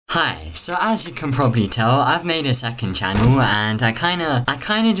Hi, so as you can probably tell, I've made a second channel and I kinda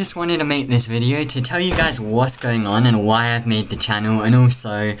just wanted to make this video to tell you guys what's going on and why I've made the channel, and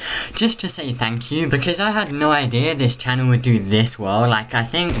also just to say thank you because I had no idea this channel would do this well. Like, I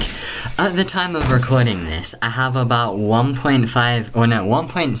think at the time of recording this, I have about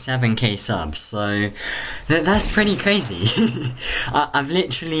 1.7k subs, so that's pretty crazy. I've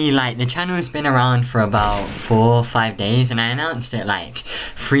literally, like, the channel's been around for about 4 or 5 days and I announced it like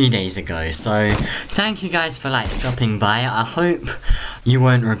 3 days ago, so thank you guys for like stopping by. I hope you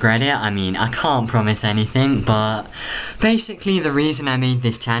won't regret it. I mean, I can't promise anything, but basically the reason I made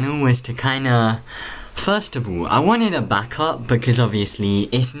this channel was to kinda, first of all, I wanted a backup because obviously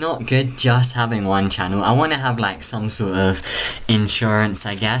it's not good just having one channel. I want to have like some sort of insurance,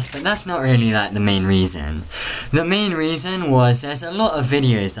 I guess, but that's not really like the main reason. The main reason was there's a lot of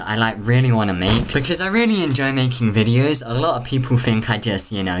videos that I like really want to make because I really enjoy making videos. A lot of people think I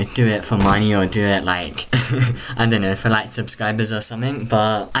just, you know, do it for money or do it like, I don't know, for like subscribers or something,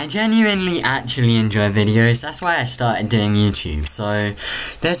 but I genuinely actually enjoy videos. That's why I started doing YouTube. So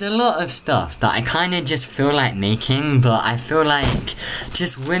there's a lot of stuff that I kind of just feel like making, but I feel like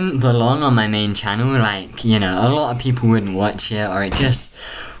just wouldn't belong on my main channel. Like, you know, a lot of people wouldn't watch it, or it just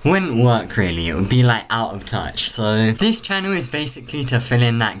wouldn't work really. It would be like out of touch. So this channel is basically to fill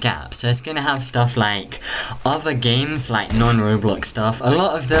in that gap. So it's gonna have stuff like other games, like non-Roblox stuff. A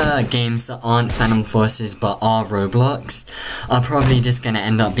lot of the games that aren't Phantom Forces but are Roblox are probably just gonna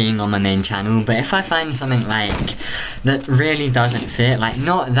end up being on my main channel. But if I find something like that really doesn't fit, like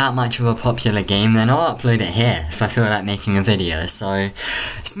not that much of a popular game, then I'll upload it here if I feel like making a video. So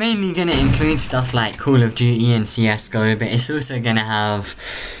it's mainly gonna include stuff like Call of Duty and CSGO, but it's also gonna have,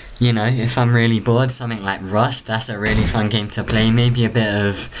 you know, if I'm really bored, something like Rust. That's a really fun game to play. Maybe a bit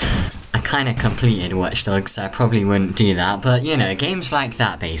of, I kind of completed Watch Dogs, so I probably wouldn't do that, but you know, games like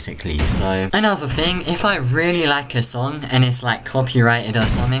that basically. So another thing, if I really like a song and it's like copyrighted or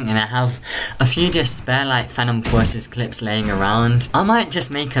something and I have a few just spare like Phantom Forces clips laying around, I might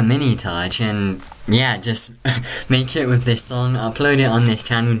just make a mini Taj and yeah, just make it with this song, upload it on this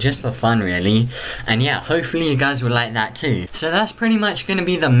channel just for fun really, and yeah, hopefully you guys will like that too. So that's pretty much gonna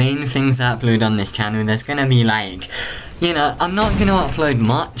be the main things I upload on this channel. There's gonna be like, you know, I'm not gonna upload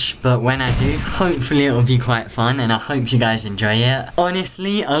much, but when I do, hopefully it'll be quite fun and I hope you guys enjoy it.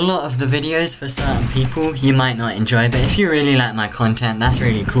 Honestly, a lot of the videos for certain people you might not enjoy, but if you really like my content, that's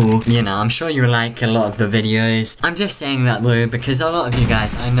really cool. You know, I'm sure you like a lot of the videos. I'm just saying that though because a lot of you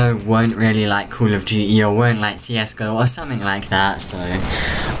guys I know won't really like Call of Duty or won't like CSGO or something like that, so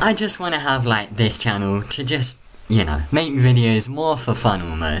I just want to have like this channel to just, you know, make videos more for fun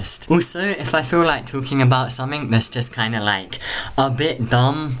almost. Also, if I feel like talking about something that's just kind of like a bit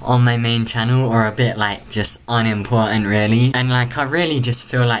dumb on my main channel or a bit like just unimportant really, and like I really just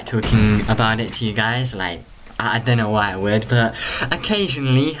feel like talking about it to you guys, like I don't know why I would, but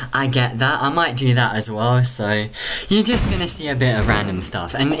occasionally I get that. I might do that as well, so you're just gonna see a bit of random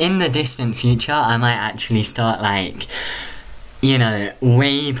stuff. And in the distant future, I might actually start like, you know,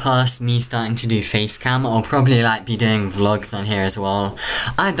 way past me starting to do face cam, I'll probably like be doing vlogs on here as well.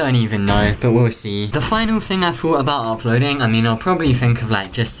 I don't even know, but we'll see. The final thing I thought about uploading, I mean, I'll probably think of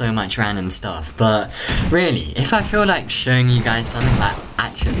like just so much random stuff, but really, if I feel like showing you guys something like,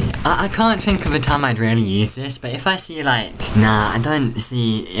 actually, I can't think of a time I'd really use this, but if I see like, nah, I don't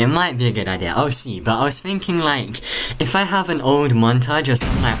see, it might be a good idea, I'll see, but I was thinking like, if I have an old montage or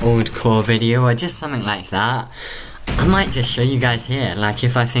something like old core video or just something like that, I might just show you guys here, like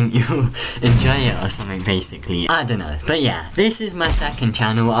if I think you'll enjoy it or something basically. I don't know. But yeah, this is my second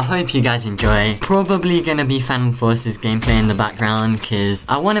channel. I hope you guys enjoy. Probably gonna be Phantom Forces gameplay in the background because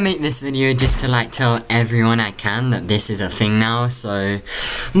I want to make this video just to like tell everyone I can that this is a thing now. So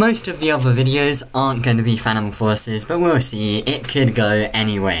most of the other videos aren't going to be Phantom Forces, but we'll see. It could go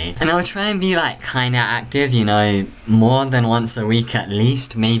anyway. And I'll try and be like kinda active, you know, more than once a week at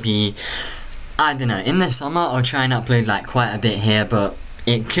least. Maybe, I don't know, in the summer I'll try and upload like quite a bit here, but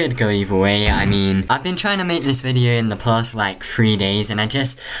it could go either way. I mean, I've been trying to make this video in the past like 3 days and I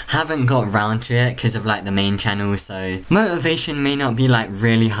just haven't got around to it because of like the main channel, so motivation may not be like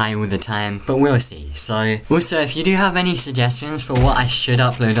really high all the time, but we'll see. So also, if you do have any suggestions for what I should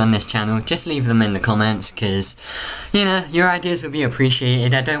upload on this channel, just leave them in the comments because, you know, your ideas will be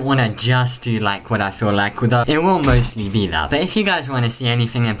appreciated. I don't want to just do like what I feel like, although it will mostly be that, but if you guys want to see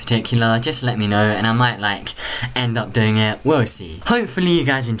anything in particular, just let me know and I might like end up doing it. We'll see. Hopefully you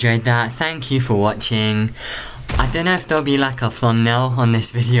guys enjoyed that. Thank you for watching. I don't know if there'll be like a thumbnail on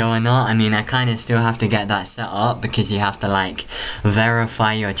this video or not. I mean, I kind of still have to get that set up because you have to like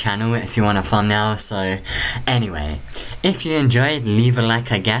verify your channel if you want a thumbnail. So anyway, if you enjoyed, leave a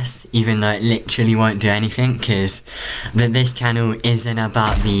like I guess, even though it literally won't do anything because this channel isn't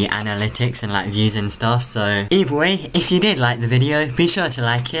about the analytics and like views and stuff. So either way, if you did like the video, be sure to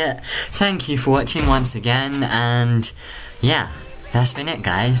like it. Thank you for watching once again, and yeah, that's been it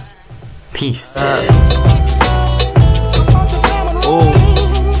guys. Peace.